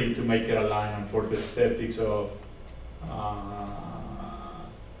 really to make it aligned and for the aesthetics of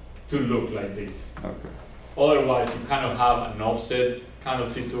to look like this. Okay. Otherwise, you kind of have an offset kind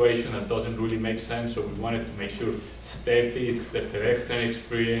of situation that doesn't really make sense. So we wanted to make sure aesthetics, the pedestrian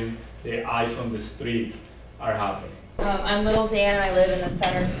experience, the eyes on the street are happening. I'm Little Dan and I live in the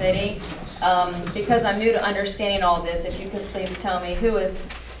center city. Because I'm new to understanding all this, if you could please tell me who is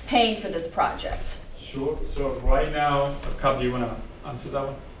paying for this project? Sure. So right now, Cap, you want to answer that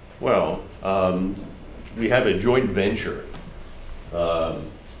one? Well, we have a joint venture.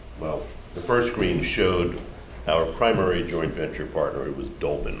 Well, the first screen showed our primary joint venture partner. It was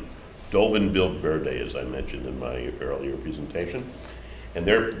Dolben. Dolben built Verde, as I mentioned in my earlier presentation. And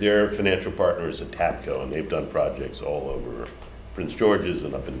their financial partner is a TAPCO, and they've done projects all over Prince George's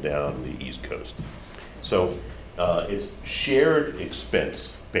and up and down the East Coast. So it's shared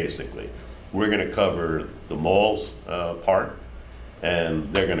expense, basically. We're going to cover the mall's part,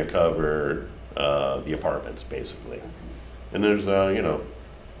 and they're going to cover the apartments, basically. And there's,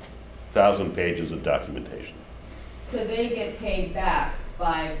 1,000 pages of documentation. So they get paid back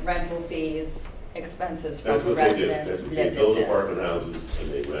by rental fees, expenses from That's what residents. they do. They build apartment houses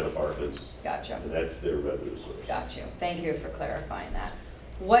and they rent apartments. Gotcha. And that's their revenue source. Got you. Thank you for clarifying that.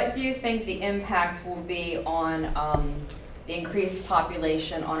 What do you think the impact will be on the increased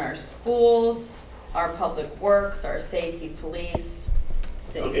population on our schools, our public works, our safety, police,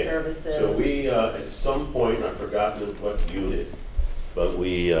 city services? So we, at some point, I've forgotten what unit, but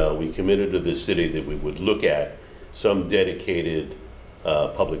we committed to the city that we would look at some dedicated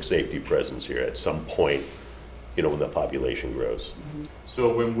public safety presence here at some point, when the population grows.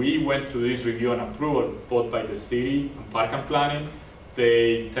 So when we went through this review and approval, both by the city and park and planning,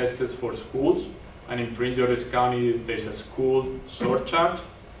 they tested for schools. And in Prince George's County, there's a school surcharge,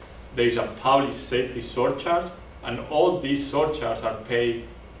 there's a public safety surcharge, and all these surcharges are paid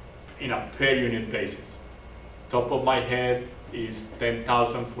in a per unit basis. Top of my head is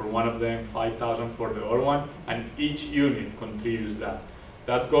 10,000 for one of them, 5,000 for the other one, and each unit contributes that.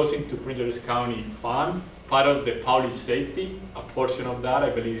 That goes into Prince George's County fund. Part of the public safety, a portion of that,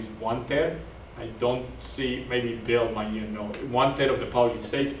 I believe, is 1/3. I don't see, maybe Bill might know, 1/3 of the public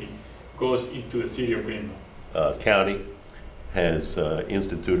safety goes into the city of Greenbelt. County has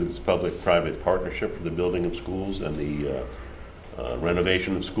instituted this public-private partnership for the building of schools and the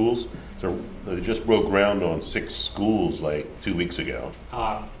renovation of schools. So they just broke ground on 6 schools like 2 weeks ago.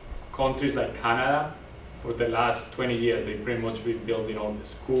 Countries like Canada, for the last 20 years, they've pretty much been building all the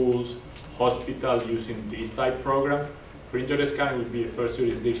schools, hospitals using this type program. Prince George's County would be the first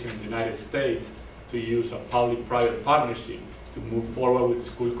jurisdiction in the United States to use a public-private partnership to move forward with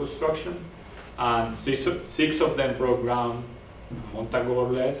school construction. And six of them broke ground a month ago or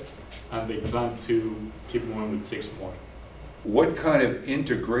less, and they plan to keep moving with 6 more. What kind of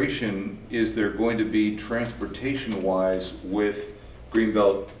integration is there going to be transportation-wise with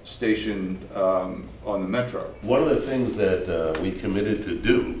Greenbelt Station on the Metro? One of the things that we committed to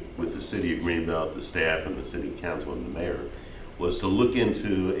do with the city of Greenbelt, the staff and the city council and the mayor, was to look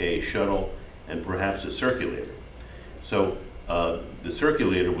into a shuttle and perhaps a circulator. So the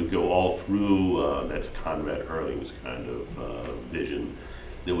circulator would go all through, that's Conrad Hurling's kind of vision,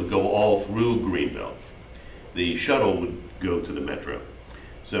 that would go all through Greenbelt. The shuttle would go to the Metro.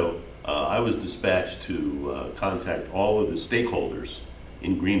 So I was dispatched to contact all of the stakeholders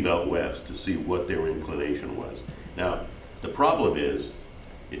in Greenbelt West to see what their inclination was. Now, the problem is,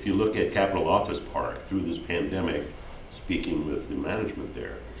 if you look at Capitol Office Park through this pandemic, speaking with the management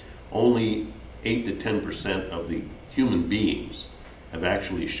there, only 8 to 10% of the human beings have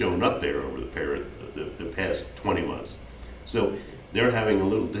actually shown up there over the past 20 months. So they're having a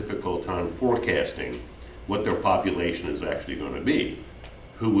little difficult time forecasting what their population is actually going to be,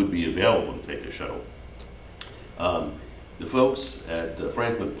 who would be available to take a shuttle. The folks at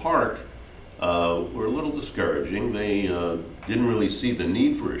Franklin Park were a little discouraging. They didn't really see the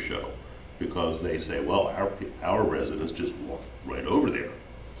need for a shuttle because they say, well, our residents just walk right over there.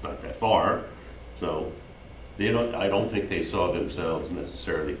 It's not that far. So I don't think they saw themselves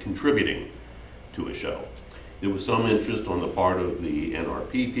necessarily contributing to a shuttle. There was some interest on the part of the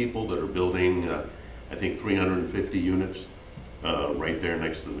NRP people that are building, I think, 350 units right there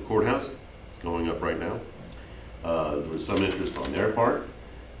next to the courthouse, going up right now. There was some interest on their part.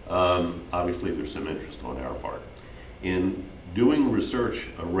 Obviously, there's some interest on our part. In doing research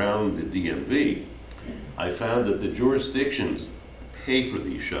around the DMV, I found that the jurisdictions pay for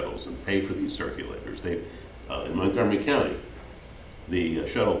these shuttles and pay for these circulators. In Montgomery County, the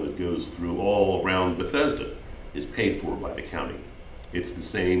shuttle that goes through all around Bethesda is paid for by the county. It's the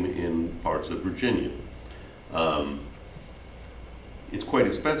same in parts of Virginia. It's quite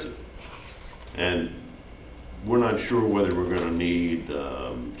expensive. And we're not sure whether we're going to need,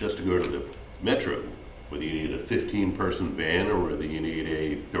 just to go to the metro, whether you need a 15-person van or whether you need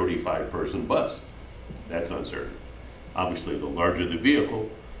a 35-person bus. That's uncertain. Obviously, the larger the vehicle,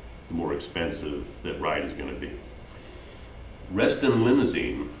 the more expensive that ride is going to be. Reston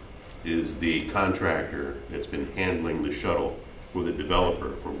Limousine is the contractor that's been handling the shuttle for the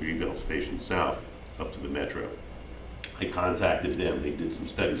developer from Greenbelt Station South up to the metro. I contacted them. They did some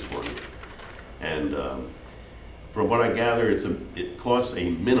studies for me. And from what I gather, it costs a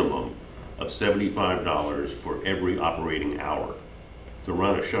minimum of $75 for every operating hour to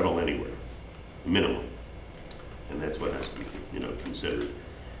run a shuttle anywhere, minimum. And that's what has to be, considered.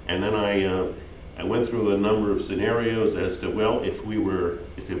 And then I went through a number of scenarios as to, well, if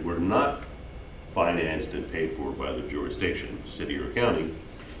it were not financed and paid for by the jurisdiction, city or county,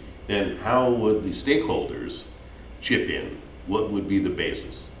 then how would the stakeholders chip in? What would be the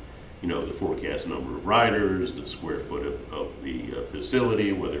basis? The forecast number of riders, the square foot of the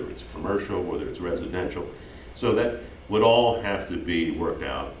facility, whether it's commercial, whether it's residential. So that would all have to be worked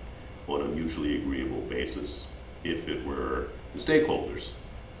out on a mutually agreeable basis if it were the stakeholders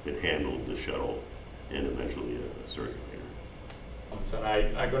that handled the shuttle and eventually a circulator. So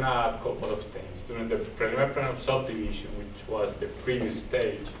I'm going to add a couple of things. During the preliminary plan of subdivision, which was the previous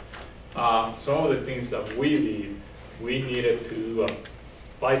stage, some of the things that we did, we needed to do a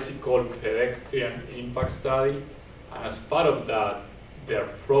bicycle pedestrian impact study, and as part of that, there are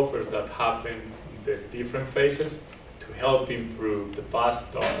profiles that happen in the different phases to help improve the bus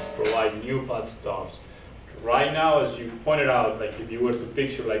stops, provide new bus stops. Right now, as you pointed out, like if you were to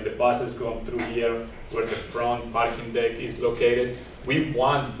picture like the buses going through here, where the front parking deck is located, we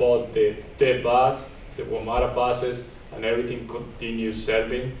want both the bus, the WMATA buses, and everything continue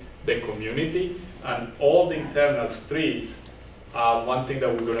serving the community, and all the internal streets. One thing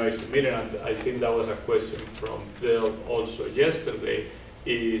that we're going to be submitting, and I think that was a question from Bill also yesterday,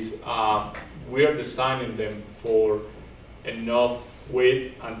 is we are designing them for enough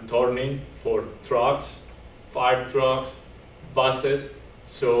width and turning for trucks, fire trucks, buses.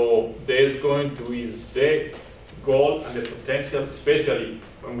 So there's going to be the goal and the potential, especially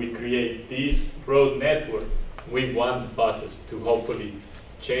when we create this road network, we want the buses to hopefully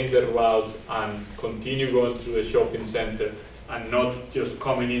change their routes and continue going through a shopping center and not just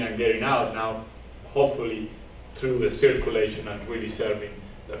coming in and getting out now, hopefully through the circulation and really serving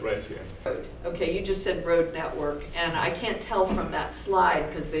the residents. Okay, you just said road network, and I can't tell from that slide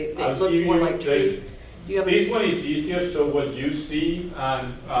because they look more like trees. Do you have this one is easier, so what you see,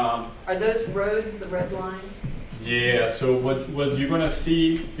 and are those roads the red lines? Yeah, so what you're gonna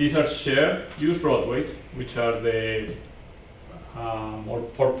see, these are shared use roadways, which are the more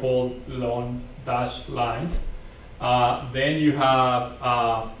purple long dashed lines. Then you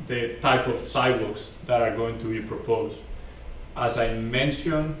have the type of sidewalks that are going to be proposed. As I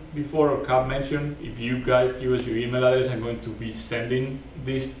mentioned before, or Cap mentioned, if you guys give us your email address, I'm going to be sending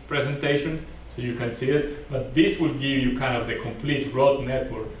this presentation so you can see it. But this will give you kind of the complete road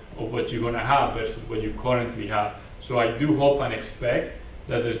network of what you're going to have versus what you currently have. So I do hope and expect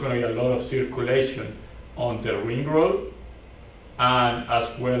that there's going to be a lot of circulation on the ring road, and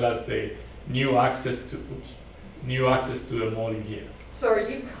as well as the new access to the mall in here. So are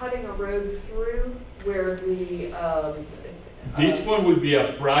you cutting a road through where the This one will be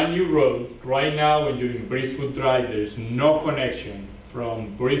a brand new road. Right now, when you're in Bridgewood Drive, there's no connection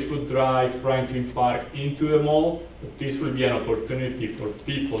from Bridgewood Drive, Franklin Park into the mall. But this will be an opportunity for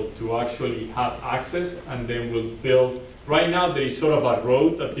people to actually have access, and then we'll build. Right now, there is sort of a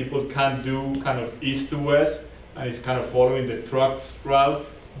road that people can do kind of east to west, and it's kind of following the trucks route,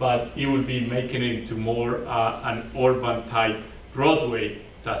 but it will be making it into more an urban type roadway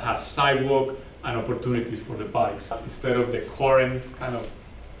that has sidewalk and opportunities for the bikes. Instead of the current kind of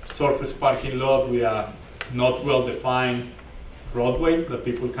surface parking lot with a not well-defined roadway that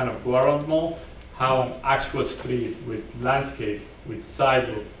people kind of go around mall, have an actual street with landscape, with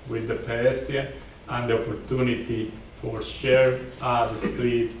sidewalk, with the pedestrian, and the opportunity for share the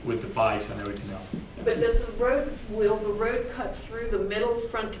street with the bikes and everything else. But will the road cut through the middle,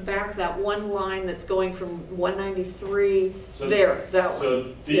 front to back, that one line that's going from 193 that one?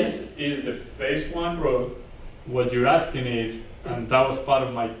 So this is the phase 1 road. What you're asking is, and that was part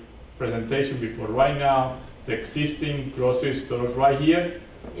of my presentation before, right now, the existing grocery stores right here,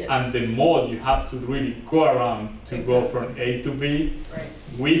 and the mall, you have to really go around to go from A to B. Right.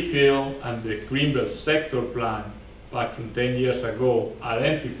 We feel, and the Greenbelt sector plan back from 10 years ago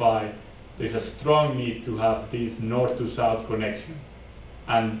identified there's a strong need to have this north to south connection.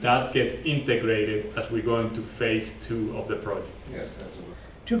 And that gets integrated as we go into phase 2 of the project. Yes, that's a...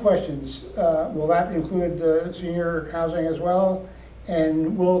 Two questions. Will that include the senior housing as well?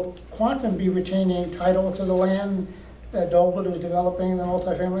 And will Quantum be retaining title to the land that Dolwood is developing, the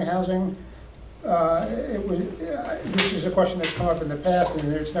multifamily housing? This is a question that's come up in the past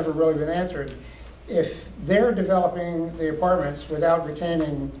and it's never really been answered. If they're developing the apartments without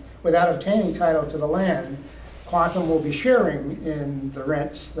obtaining title to the land, Quantum will be sharing in the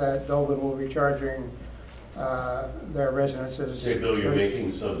rents that Dolwood will be charging their residences. Hey, Bill, you're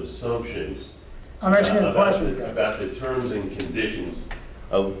making some assumptions. I'm asking a question. About the terms and conditions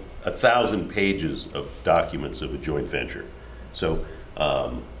of 1,000 pages of documents of a joint venture. So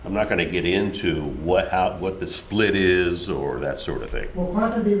I'm not going to get into what the split is or that sort of thing. Will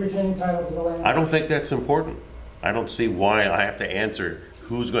Quantum be retaining title to the land? I don't think that's important. I don't see why I have to answer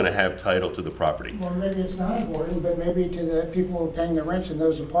who's going to have title to the property. Well, maybe it's not important, but maybe to the people who are paying the rents in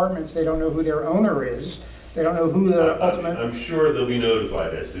those apartments, they don't know who their owner is. They don't know who the ultimate... I'm sure they'll be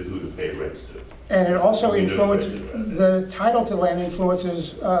notified as to who to pay rents to. And it also influences, the title to land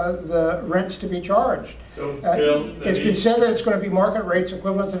influences the rents to be charged. So, Bill, it's been said that it's going to be market rates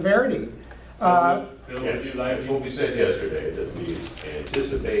equivalent to Verity. Yes, that's what we said yesterday, that we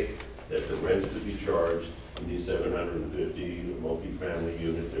anticipate that the rents to be charged in these 750 multifamily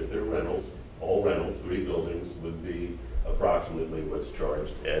units, if they're rentals, all rentals, 3 buildings, would be approximately what's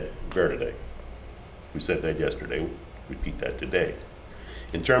charged at Verity. We said that yesterday, repeat that today.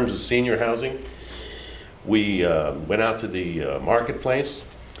 In terms of senior housing, we went out to the marketplace.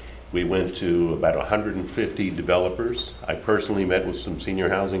 We went to about 150 developers. I personally met with some senior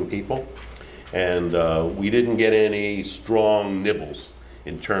housing people, and we didn't get any strong nibbles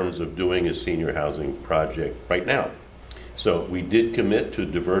in terms of doing a senior housing project right now. So we did commit to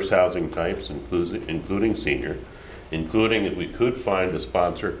diverse housing types, including senior, including if we could find a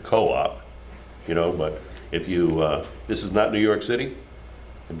sponsor co-op, you know, but if you, this is not New York City.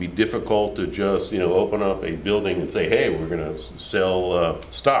 It'd be difficult to just, open up a building and say, hey, we're going to sell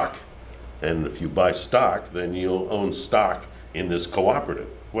stock. And if you buy stock, then you'll own stock in this cooperative.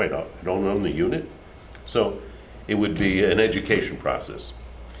 Wait, I don't own the unit? So it would be an education process.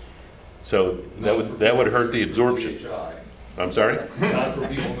 So that would hurt the absorption. GHI. I'm sorry? Not for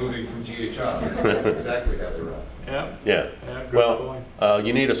people moving from GHI. That's exactly how they run. Yeah. Well,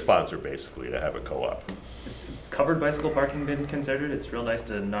 you need a sponsor, basically, to have a co-op. Covered bicycle parking been considered? It's real nice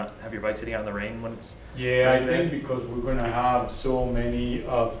to not have your bike sitting out in the rain when it's... Yeah, I think because we're going to have so many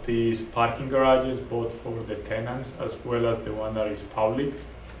of these parking garages, both for the tenants as well as the one that is public,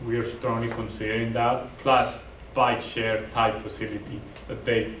 we are strongly considering that, plus bike share type facility that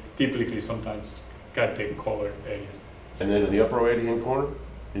they typically sometimes got the covered areas. And then in the upper right-hand corner,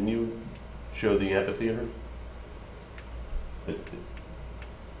 can you show the amphitheater?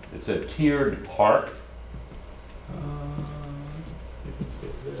 It's a tiered park.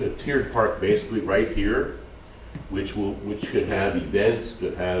 It's a tiered park basically right here, which could have events,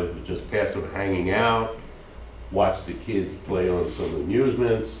 could have just passive hanging out, watch the kids play on some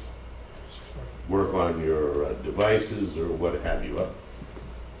amusements, work on your devices or what have you,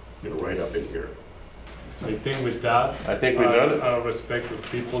 right up in here. So I think with that, I think we've done it. Out of respect of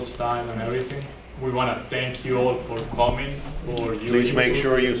people's time and everything, we want to thank you all for coming. Please make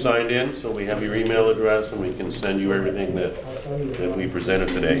sure you signed in so we have your email address and we can send you everything that we presented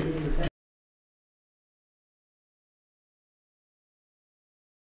today.